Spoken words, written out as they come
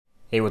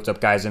Hey, what's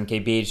up guys,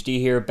 MKBHD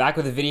here, back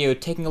with a video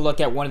taking a look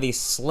at one of the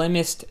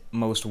slimmest,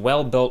 most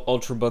well-built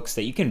Ultrabooks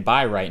that you can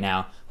buy right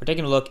now. We're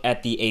taking a look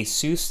at the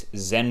Asus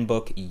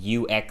Zenbook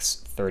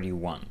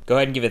UX31. Go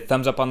ahead and give it a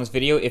thumbs up on this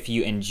video if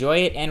you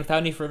enjoy it, and without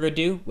any further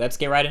ado, let's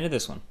get right into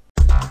this one.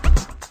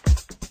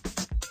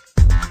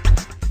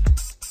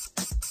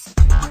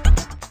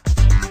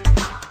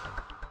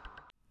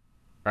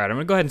 Alright, I'm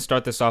going to go ahead and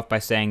start this off by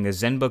saying the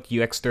Zenbook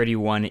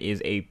UX31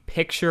 is a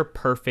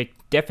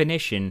picture-perfect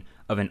definition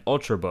of an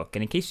Ultrabook.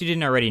 And in case you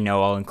didn't already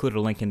know, I'll include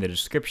a link in the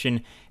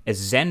description. A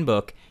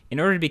Zenbook, in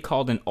order to be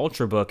called an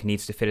Ultrabook,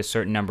 needs to fit a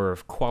certain number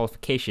of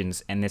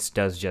qualifications, and this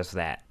does just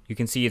that. You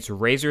can see it's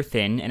razor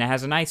thin, and it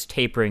has a nice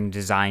tapering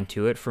design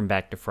to it from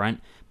back to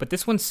front, but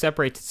this one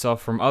separates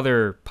itself from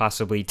other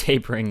possibly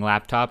tapering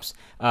laptops.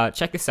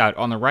 Check this out.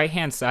 On the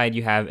right-hand side,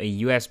 you have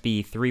a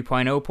USB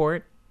 3.0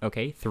 port.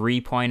 Okay,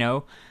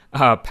 3.0.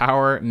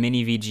 Power,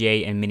 mini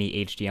VGA, and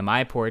mini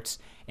HDMI ports,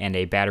 and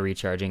a battery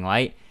charging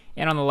light.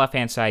 And on the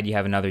left-hand side, you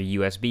have another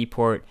USB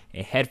port,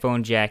 a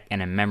headphone jack,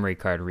 and a memory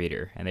card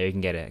reader. And there you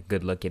can get a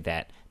good look at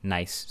that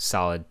nice,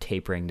 solid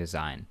tapering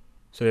design.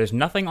 So there's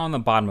nothing on the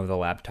bottom of the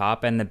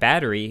laptop, and the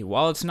battery,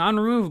 while it's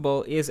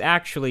non-removable, is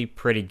actually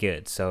pretty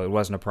good, so it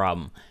wasn't a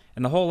problem.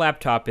 And the whole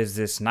laptop is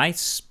this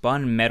nice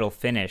spun metal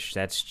finish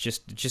that's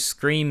just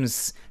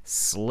screams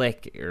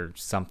slick or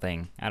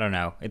something. I don't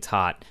know. It's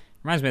hot.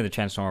 Reminds me of the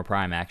Transformer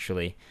Prime,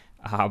 actually.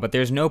 But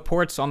there's no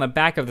ports on the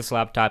back of this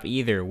laptop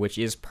either, which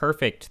is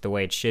perfect the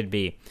way it should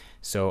be.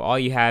 So all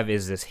you have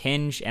is this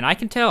hinge, and I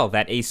can tell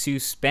that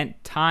Asus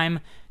spent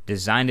time,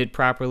 designed it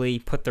properly,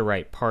 put the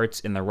right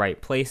parts in the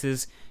right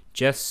places,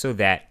 just so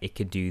that it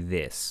could do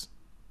this.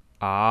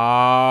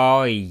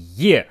 Oh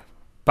yeah,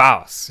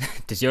 boss.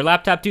 Does your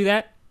laptop do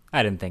that?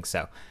 I didn't think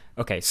so.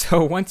 Okay,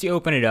 so once you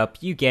open it up,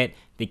 you get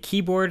the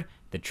keyboard,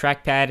 the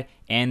trackpad,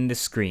 and the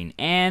screen.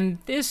 And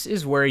this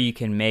is where you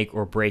can make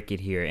or break it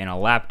here in a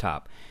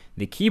laptop.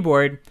 The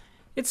keyboard,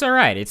 it's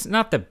alright. It's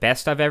not the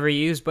best I've ever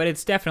used, but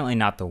it's definitely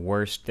not the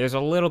worst. There's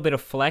a little bit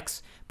of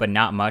flex, but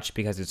not much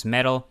because it's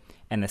metal.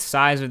 And the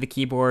size of the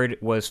keyboard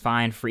was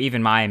fine for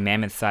even my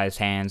mammoth-sized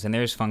hands, and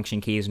there's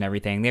function keys and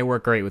everything. They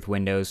work great with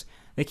Windows.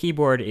 The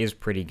keyboard is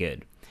pretty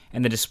good.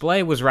 And the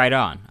display was right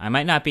on. I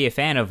might not be a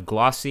fan of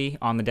glossy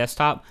on the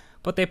desktop,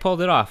 but they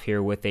pulled it off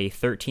here with a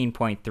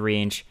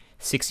 13.3-inch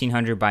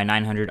 1600 by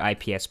 900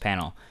 IPS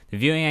panel. The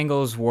viewing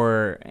angles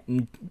were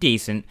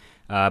decent,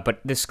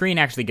 but the screen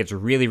actually gets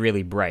really,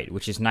 really bright,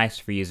 which is nice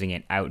for using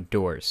it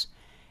outdoors.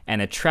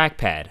 And the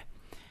trackpad,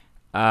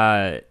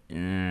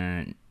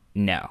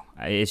 no,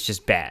 it's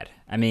just bad.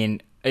 I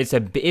mean,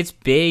 it's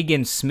big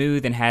and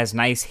smooth and has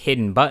nice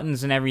hidden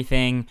buttons and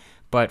everything,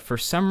 but for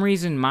some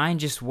reason mine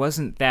just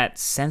wasn't that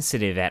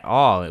sensitive at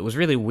all. It was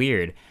really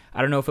weird. I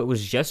don't know if it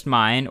was just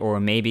mine or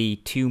maybe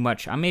too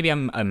much. Maybe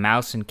I'm a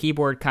mouse and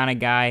keyboard kind of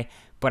guy,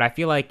 but I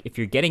feel like if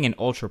you're getting an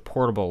ultra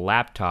portable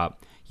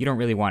laptop, you don't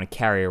really want to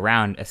carry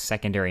around a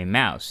secondary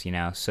mouse, you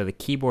know? So the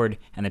keyboard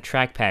and the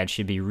trackpad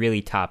should be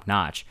really top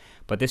notch.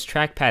 But this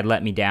trackpad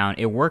let me down.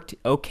 It worked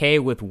okay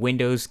with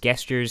Windows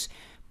gestures,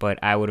 but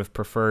I would have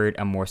preferred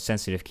a more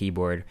sensitive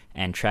keyboard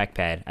and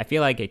trackpad. I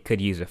feel like it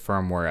could use a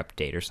firmware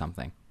update or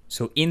something.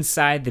 So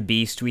inside the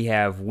beast, we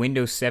have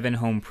Windows 7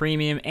 Home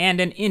Premium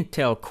and an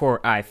Intel Core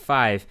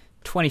i5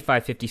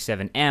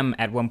 2557M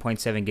at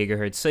 1.7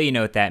 GHz, so you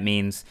know what that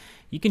means.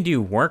 You can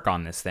do work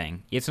on this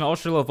thing. It's an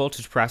ultra-low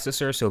voltage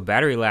processor, so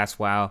battery lasts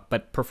a while,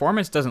 but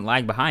performance doesn't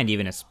lag behind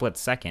even a split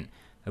second.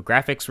 The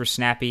graphics were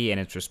snappy, and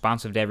it's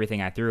responsive to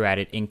everything I threw at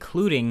it,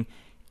 including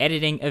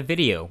editing a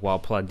video while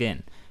plugged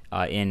in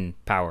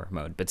power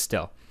mode, but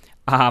still.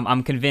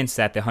 I'm convinced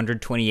that the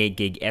 128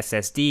 gig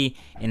SSD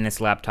in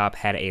this laptop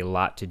had a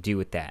lot to do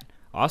with that.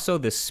 Also,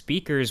 the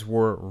speakers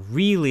were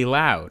really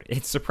loud.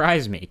 It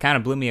surprised me. It kind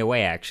of blew me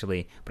away,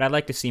 actually. But I'd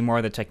like to see more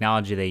of the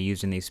technology they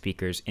used in these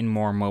speakers in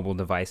more mobile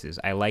devices.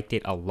 I liked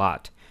it a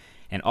lot.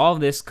 And all of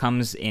this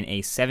comes in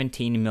a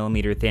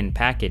 17mm thin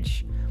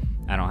package.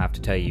 I don't have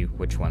to tell you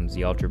which one's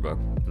the Ultrabook.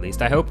 At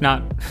least I hope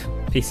not.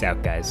 Peace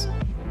out, guys.